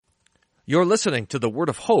You're listening to the Word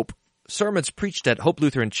of Hope, sermons preached at Hope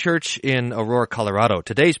Lutheran Church in Aurora, Colorado.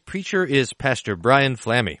 Today's preacher is Pastor Brian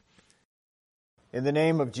Flamme. In the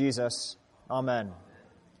name of Jesus, amen.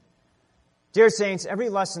 Dear saints, every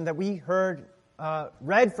lesson that we heard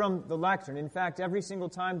read from the lectern, in fact, every single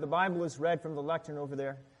time the Bible is read from the lectern over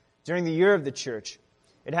there during the year of the church,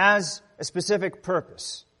 it has a specific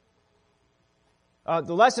purpose.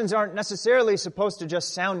 The lessons aren't necessarily supposed to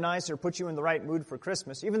just sound nice or put you in the right mood for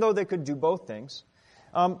Christmas, even though they could do both things.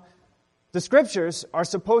 The Scriptures are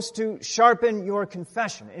supposed to sharpen your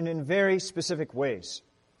confession in very specific ways.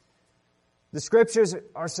 The Scriptures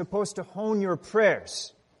are supposed to hone your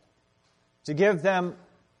prayers, to give them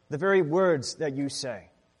the very words that you say.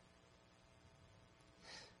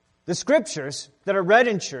 The Scriptures that are read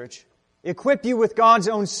in church equip you with God's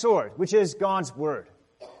own sword, which is God's Word.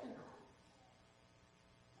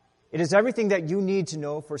 It is everything that you need to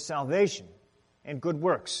know for salvation and good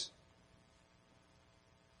works.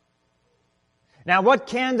 Now, what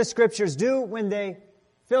can the Scriptures do when they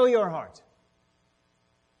fill your heart?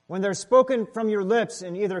 When they're spoken from your lips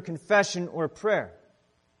in either confession or prayer?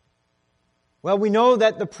 Well, we know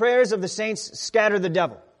that the prayers of the saints scatter the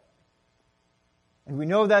devil. And we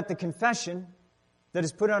know that the confession that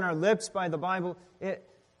is put on our lips by the Bible,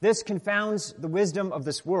 this confounds the wisdom of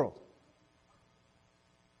this world.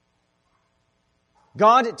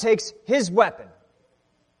 God takes His weapon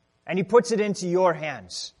and He puts it into your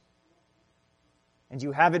hands. And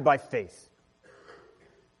you have it by faith.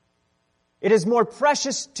 It is more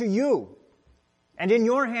precious to you and in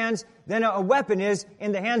your hands than a weapon is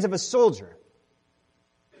in the hands of a soldier.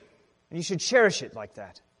 And you should cherish it like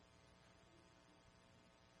that.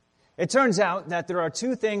 It turns out that there are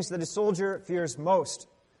two things that a soldier fears most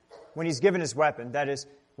when he's given his weapon. That is,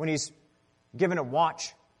 when he's given a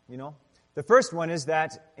watch, The first one is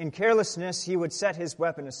that in carelessness he would set his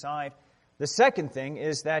weapon aside. The second thing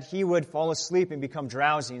is that he would fall asleep and become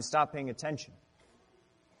drowsy and stop paying attention.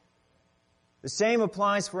 The same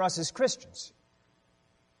applies for us as Christians.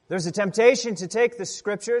 There's a temptation to take the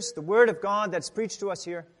Scriptures, the Word of God that's preached to us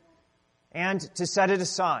here, and to set it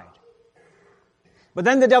aside. But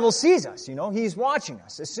then the devil sees us, He's watching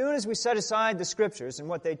us. As soon as we set aside the Scriptures and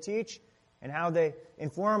what they teach and how they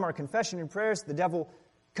inform our confession and prayers, the devil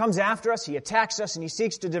comes after us, he attacks us, and he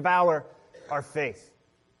seeks to devour our faith.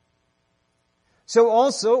 So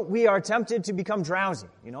also, we are tempted to become drowsy,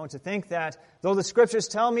 to think that though the Scriptures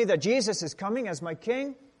tell me that Jesus is coming as my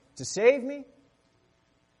King to save me,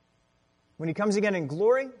 when He comes again in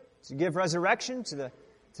glory to give resurrection to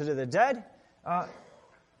the dead,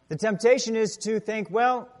 the temptation is to think,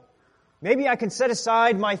 well, maybe I can set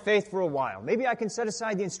aside my faith for a while. Maybe I can set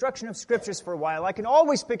aside the instruction of Scriptures for a while. I can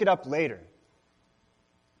always pick it up later.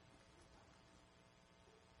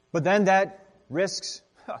 But then that risks,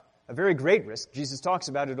 a very great risk, Jesus talks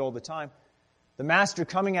about it all the time, the Master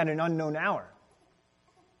coming at an unknown hour.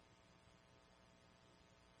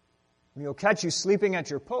 And He'll catch you sleeping at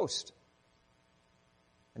your post.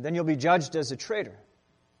 And then you'll be judged as a traitor.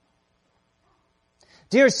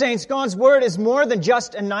 Dear saints, God's Word is more than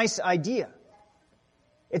just a nice idea.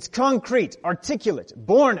 It's concrete, articulate,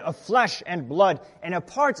 born of flesh and blood, and a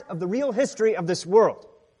part of the real history of this world.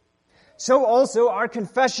 So also our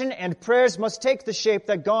confession and prayers must take the shape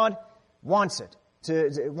that God wants it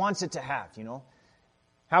to have,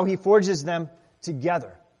 How He forges them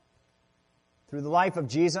together through the life of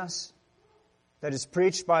Jesus that is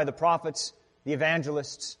preached by the prophets, the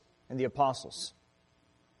evangelists, and the apostles.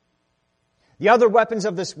 The other weapons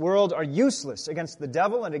of this world are useless against the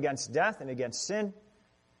devil and against death and against sin.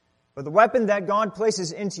 But the weapon that God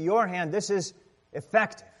places into your hand, this is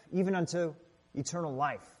effective, even unto eternal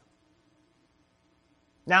life.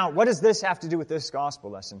 Now, what does this have to do with this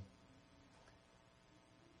gospel lesson?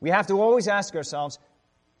 We have to always ask ourselves,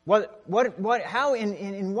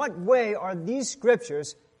 in what way are these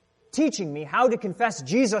Scriptures teaching me how to confess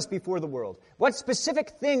Jesus before the world? What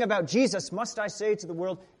specific thing about Jesus must I say to the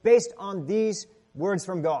world based on these words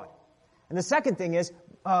from God? And the second thing is,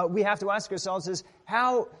 we have to ask ourselves is,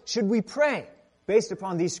 how should we pray based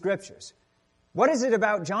upon these Scriptures? What is it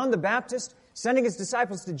about John the Baptist sending his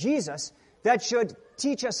disciples to Jesus that should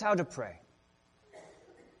teach us how to pray?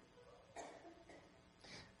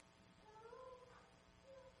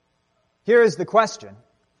 Here is the question.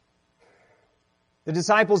 The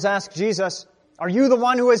disciples ask Jesus, "Are you the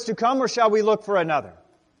one who is to come, or shall we look for another?"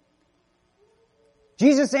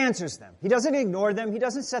 Jesus answers them. He doesn't ignore them. He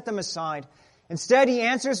doesn't set them aside. Instead, He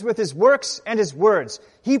answers with His works and His words.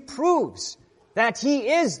 He proves that He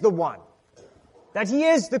is the one, that He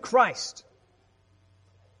is the Christ.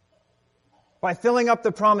 by filling up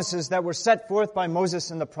the promises that were set forth by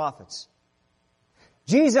Moses and the prophets.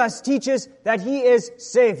 Jesus teaches that He is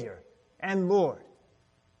Savior and Lord,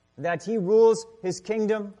 that He rules His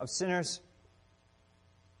kingdom of sinners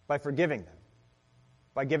by forgiving them,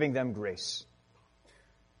 by giving them grace.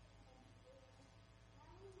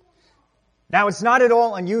 Now, it's not at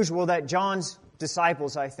all unusual that John's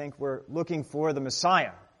disciples, I think, were looking for the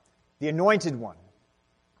Messiah, the Anointed One,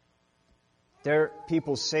 their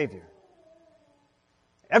people's Savior.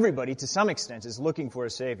 Everybody, to some extent, is looking for a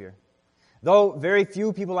Savior, though very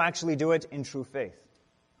few people actually do it in true faith.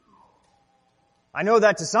 I know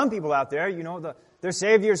that to some people out there, their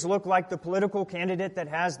saviors look like the political candidate that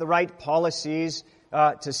has the right policies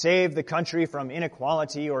to save the country from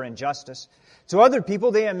inequality or injustice. To other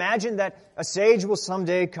people, they imagine that a sage will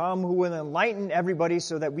someday come who will enlighten everybody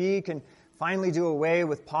so that we can finally do away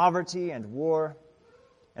with poverty and war.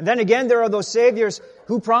 And then again, there are those saviors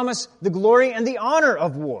who promise the glory and the honor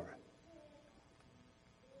of war.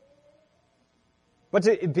 But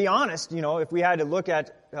to be honest, if we had to look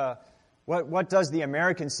at what does the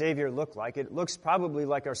American Savior look like, it looks probably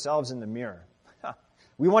like ourselves in the mirror.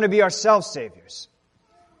 We want to be ourselves saviors.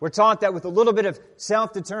 We're taught that with a little bit of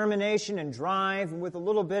self-determination and drive, and with a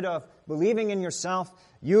little bit of believing in yourself,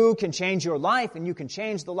 you can change your life and you can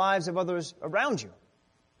change the lives of others around you.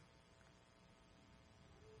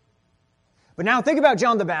 But now think about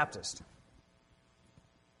John the Baptist.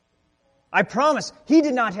 I promise he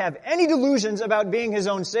did not have any delusions about being his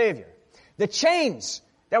own Savior. The chains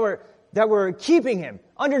that were keeping him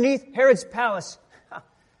underneath Herod's palace,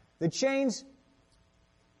 the chains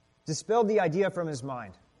dispelled the idea from his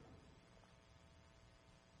mind.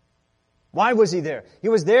 Why was he there? He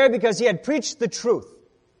was there because he had preached the truth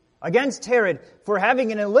against Herod for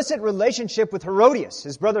having an illicit relationship with Herodias,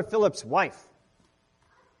 his brother Philip's wife.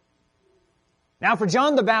 Now, for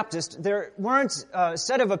John the Baptist, there weren't a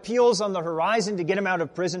set of appeals on the horizon to get him out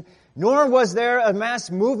of prison, nor was there a mass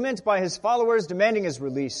movement by his followers demanding his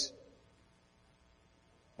release.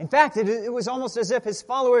 In fact, it was almost as if his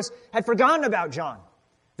followers had forgotten about John.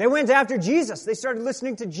 They went after Jesus. They started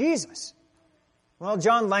listening to Jesus. Well,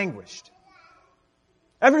 John languished.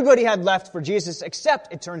 Everybody had left for Jesus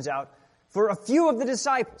except, it turns out, for a few of the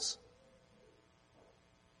disciples.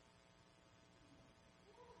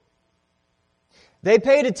 They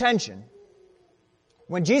paid attention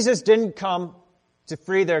when Jesus didn't come to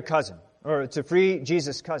free their cousin, or to free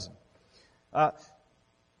Jesus' cousin.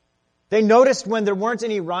 They noticed when there weren't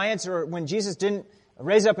any riots or when Jesus didn't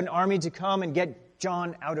raise up an army to come and get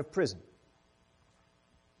John out of prison.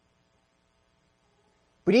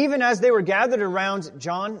 But even as they were gathered around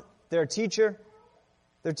John, their teacher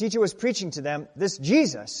was preaching to them, this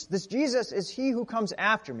Jesus is he who comes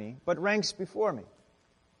after me, but ranks before me,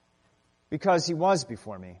 because he was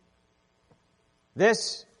before me.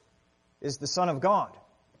 This is the Son of God.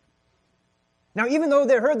 Now, even though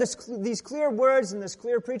they heard these clear words and this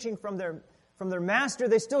clear preaching from their master,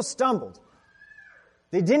 they still stumbled.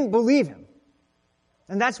 They didn't believe him.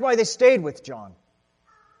 And that's why they stayed with John.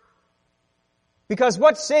 Because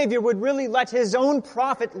what Savior would really let his own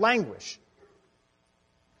prophet languish?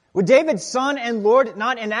 Would David's Son and Lord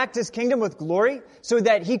not enact his kingdom with glory so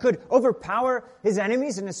that he could overpower his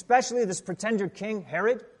enemies, and especially this pretender king,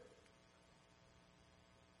 Herod?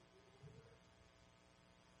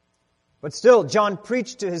 But still, John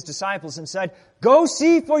preached to his disciples and said, "Go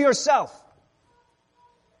see for yourself.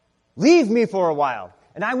 Leave me for a while,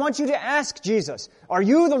 and I want you to ask Jesus, are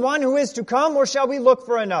you the one who is to come, or shall we look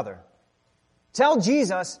for another? Tell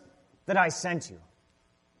Jesus that I sent you."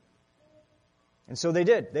 And so they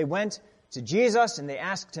did. They went to Jesus and they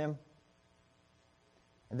asked him.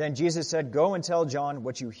 And then Jesus said, "Go and tell John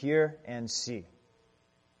what you hear and see."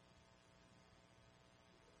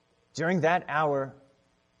 During that hour,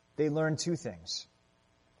 they learned two things.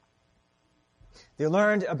 They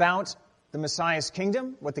learned about the Messiah's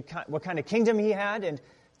kingdom, what kind of kingdom he had, and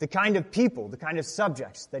the kind of people, the kind of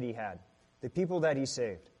subjects that he had, the people that he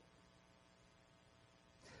saved.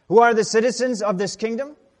 Who are the citizens of this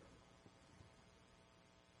kingdom?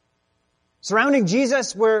 Surrounding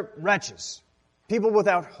Jesus were wretches, people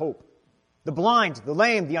without hope, the blind, the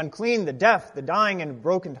lame, the unclean, the deaf, the dying, and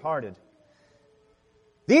brokenhearted.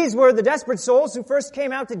 These were the desperate souls who first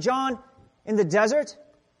came out to John in the desert,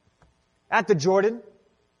 at the Jordan,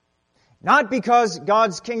 not because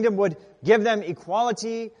God's kingdom would give them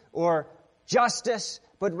equality or justice,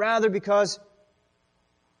 but rather because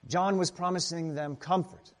John was promising them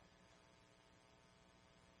comfort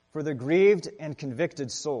for their grieved and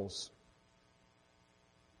convicted souls.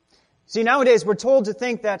 See, nowadays we're told to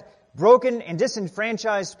think that broken and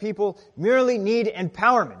disenfranchised people merely need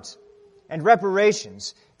empowerment and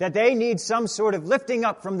reparations, that they need some sort of lifting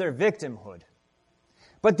up from their victimhood.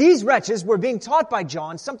 But these wretches were being taught by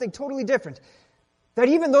John something totally different. That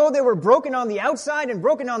even though they were broken on the outside and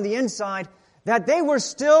broken on the inside, that they were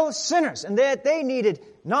still sinners, and that they needed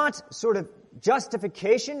not sort of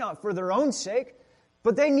justification for their own sake,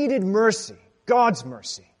 but they needed mercy, God's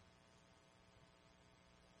mercy.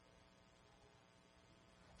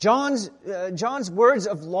 John's words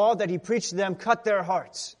of law that he preached to them cut their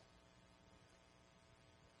hearts.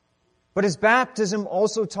 But his baptism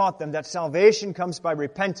also taught them that salvation comes by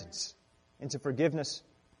repentance into forgiveness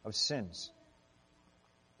of sins.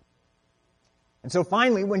 And so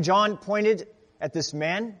finally, when John pointed at this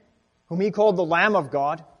man, whom he called the Lamb of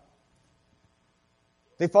God,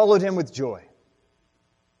 they followed him with joy.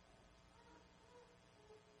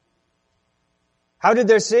 How did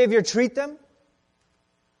their Savior treat them?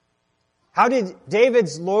 How did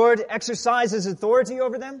David's Lord exercise his authority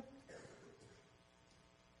over them?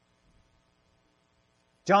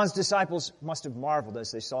 John's disciples must have marveled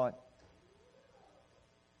as they saw it.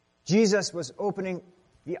 Jesus was opening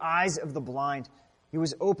the eyes of the blind. He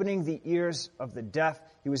was opening the ears of the deaf.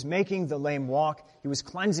 He was making the lame walk. He was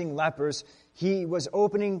cleansing lepers. He was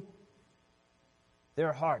opening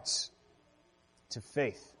their hearts to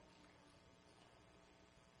faith.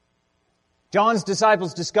 John's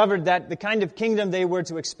disciples discovered that the kind of kingdom they were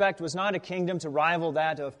to expect was not a kingdom to rival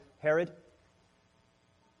that of Herod.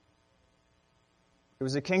 It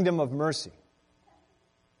was a kingdom of mercy.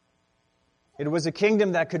 It was a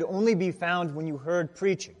kingdom that could only be found when you heard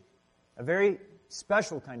preaching, a very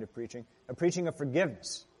special kind of preaching, a preaching of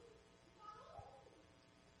forgiveness.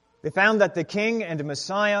 They found that the King and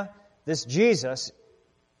Messiah, this Jesus,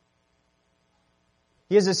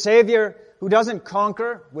 he is a Savior who doesn't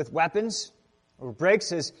conquer with weapons or breaks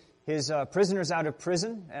his prisoners out of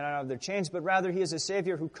prison and out of their chains, but rather he is a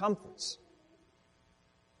Savior who comforts,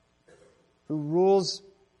 who rules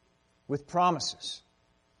with promises.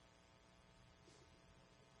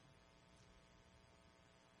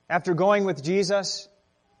 After going with Jesus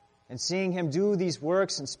and seeing him do these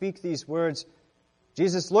works and speak these words,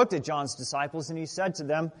 Jesus looked at John's disciples and he said to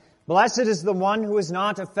them, "Blessed is the one who is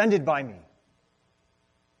not offended by me."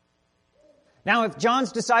 Now, if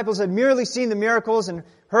John's disciples had merely seen the miracles and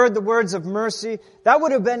heard the words of mercy, that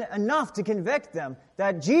would have been enough to convict them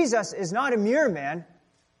that Jesus is not a mere man,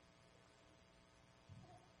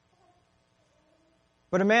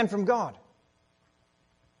 but a man from God.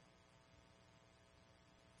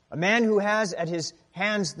 A man who has at his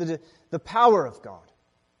hands the power of God.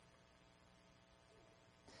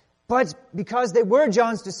 But because they were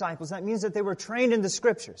John's disciples, that means that they were trained in the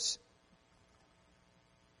Scriptures.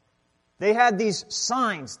 They had these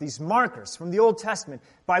signs, these markers from the Old Testament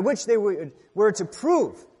by which they were to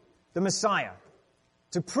prove the Messiah.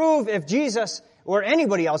 To prove if Jesus or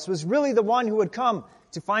anybody else was really the one who would come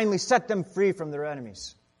to finally set them free from their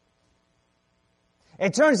enemies.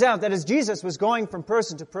 It turns out that as Jesus was going from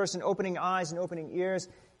person to person, opening eyes and opening ears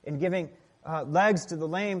and giving legs to the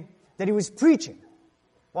lame, that he was preaching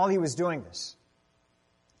while he was doing this.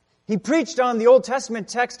 He preached on the Old Testament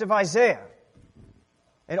text of Isaiah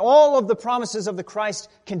and all of the promises of the Christ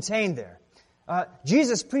contained there.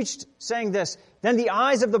 Jesus preached saying this, "Then the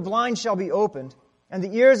eyes of the blind shall be opened, and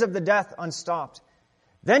the ears of the deaf unstopped.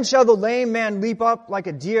 Then shall the lame man leap up like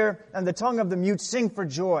a deer, and the tongue of the mute sing for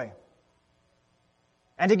joy."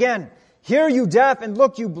 And again, "Hear you deaf, and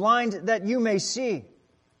look you blind, that you may see."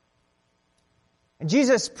 And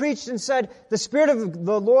Jesus preached and said, "The Spirit of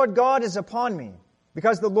the Lord God is upon me,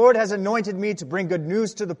 because the Lord has anointed me to bring good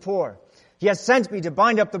news to the poor. He has sent me to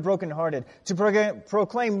bind up the brokenhearted, to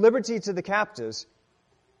proclaim liberty to the captives,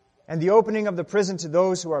 and the opening of the prison to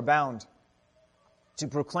those who are bound, to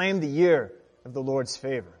proclaim the year of the Lord's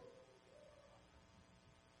favor."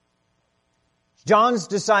 John's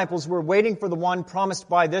disciples were waiting for the one promised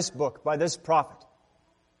by this book, by this prophet.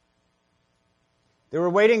 They were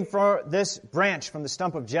waiting for this branch from the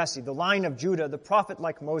stump of Jesse, the line of Judah, the prophet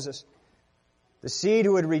like Moses, the seed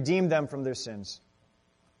who would redeem them from their sins.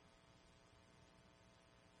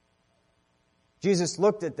 Jesus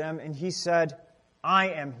looked at them and he said, "I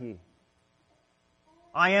am he.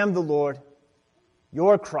 I am the Lord,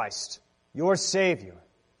 your Christ, your Savior,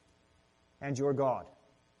 and your God."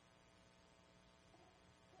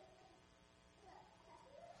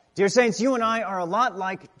 Dear saints, you and I are a lot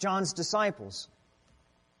like John's disciples.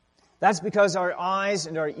 That's because our eyes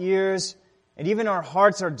and our ears and even our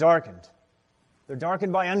hearts are darkened. They're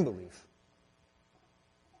darkened by unbelief.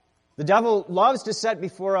 The devil loves to set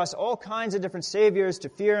before us all kinds of different saviors to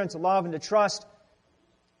fear and to love and to trust.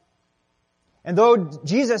 And though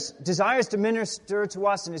Jesus desires to minister to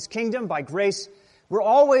us in His kingdom by grace, we're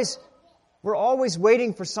always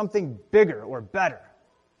waiting for something bigger or better.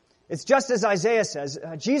 It's just as Isaiah says,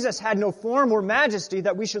 Jesus had no form or majesty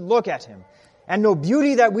that we should look at Him, and no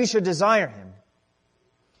beauty that we should desire Him.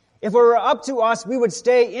 If it were up to us, we would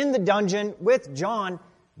stay in the dungeon with John,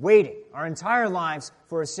 waiting our entire lives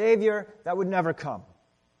for a Savior that would never come.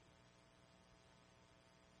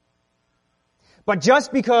 But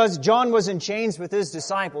just because John was in chains with his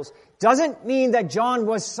disciples doesn't mean that John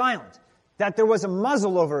was silent, that there was a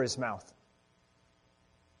muzzle over his mouth.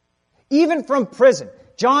 Even from prison,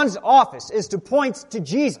 John's office is to point to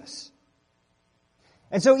Jesus.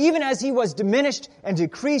 And so even as he was diminished and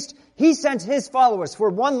decreased, he sent his followers for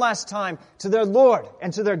one last time to their Lord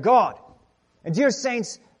and to their God. And dear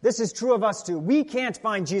saints, this is true of us too. We can't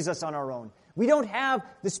find Jesus on our own. We don't have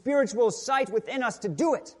the spiritual sight within us to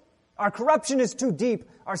do it. Our corruption is too deep.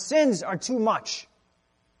 Our sins are too much.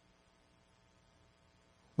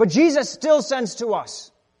 But Jesus still sends to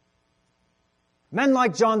us men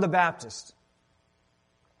like John the Baptist,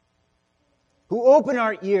 who open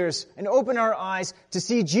our ears and open our eyes to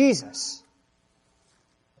see Jesus,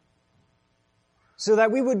 so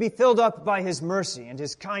that we would be filled up by His mercy and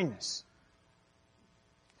His kindness.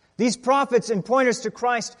 These prophets and pointers to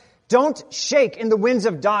Christ don't shake in the winds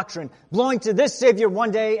of doctrine, blowing to this Savior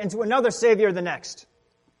one day and to another Savior the next.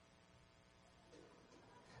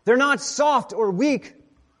 They're not soft or weak,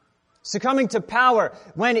 succumbing to power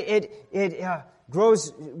when it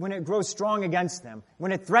grows strong against them,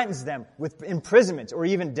 when it threatens them with imprisonment or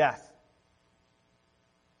even death.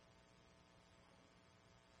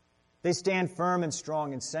 They stand firm and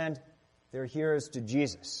strong and send their hearers to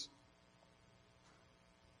Jesus.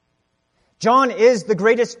 John is the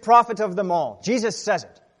greatest prophet of them all. Jesus says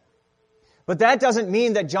it. But that doesn't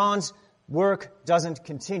mean that John's work doesn't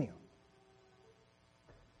continue.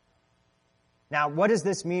 Now, what does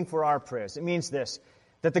this mean for our prayers? It means this,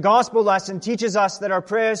 that the gospel lesson teaches us that our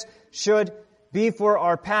prayers should be for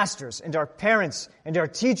our pastors and our parents and our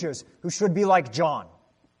teachers who should be like John.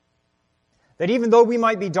 That even though we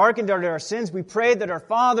might be darkened under our sins, we pray that our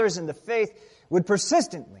fathers in the faith would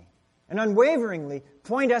persistently and unwaveringly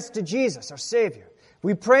point us to Jesus, our Savior.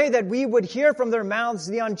 We pray that we would hear from their mouths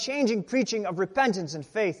the unchanging preaching of repentance and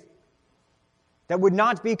faith that would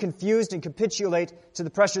not be confused and capitulate to the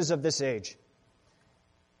pressures of this age.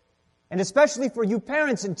 And especially for you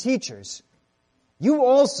parents and teachers, you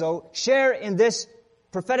also share in this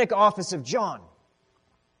prophetic office of John,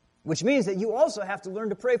 which means that you also have to learn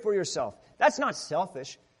to pray for yourself. That's not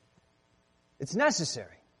selfish. It's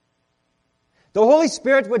necessary. The Holy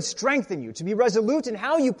Spirit would strengthen you to be resolute in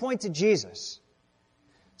how you point to Jesus,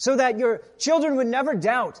 so that your children would never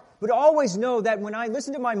doubt, but always know that when I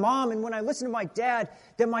listen to my mom and when I listen to my dad,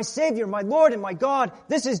 that my Savior, my Lord and my God,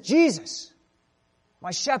 this is Jesus,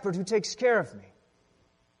 my shepherd who takes care of me.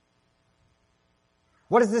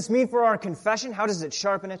 What does this mean for our confession? How does it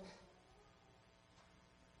sharpen it?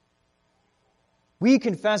 We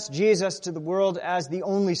confess Jesus to the world as the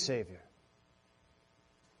only Savior.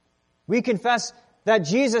 We confess that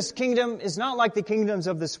Jesus' kingdom is not like the kingdoms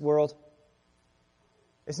of this world.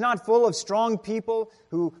 It's not full of strong people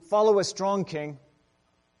who follow a strong king.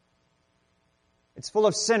 It's full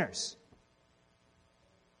of sinners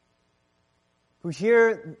who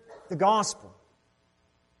hear the gospel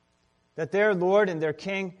that their Lord and their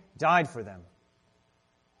King died for them,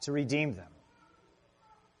 to redeem them,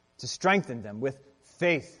 to strengthen them with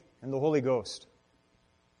faith in the Holy Ghost.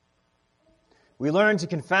 We learn to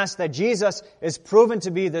confess that Jesus is proven to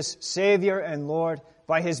be this Savior and Lord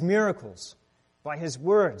by His miracles, by His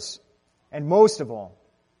words, and most of all,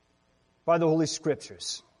 by the Holy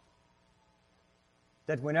Scriptures.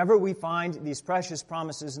 That whenever we find these precious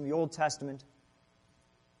promises in the Old Testament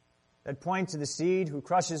that point to the seed who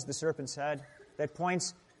crushes the serpent's head, that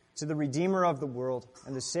points to the Redeemer of the world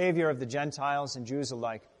and the Savior of the Gentiles and Jews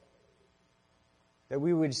alike, that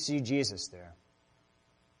we would see Jesus there.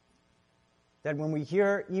 That when we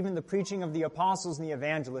hear even the preaching of the apostles and the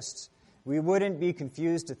evangelists, we wouldn't be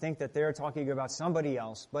confused to think that they're talking about somebody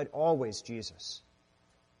else, but always Jesus.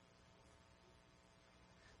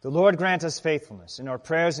 The Lord grant us faithfulness in our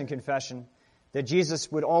prayers and confession, that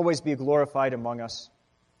Jesus would always be glorified among us,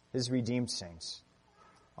 His redeemed saints.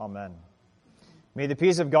 Amen. May the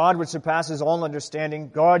peace of God, which surpasses all understanding,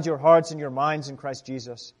 guard your hearts and your minds in Christ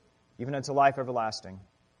Jesus, even unto life everlasting.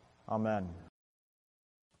 Amen.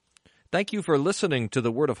 Thank you for listening to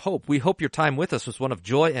the Word of Hope. We hope your time with us was one of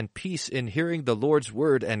joy and peace in hearing the Lord's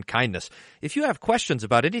Word and kindness. If you have questions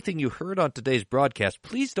about anything you heard on today's broadcast,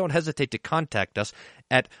 please don't hesitate to contact us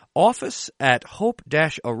at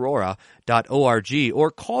office@hope-aurora.org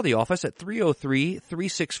or call the office at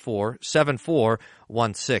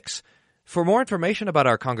 303-364-7416. For more information about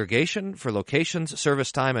our congregation, for locations,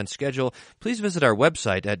 service time, and schedule, please visit our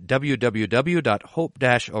website at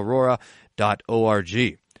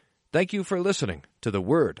www.hope-aurora.org. Thank you for listening to the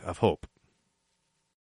Word of Hope.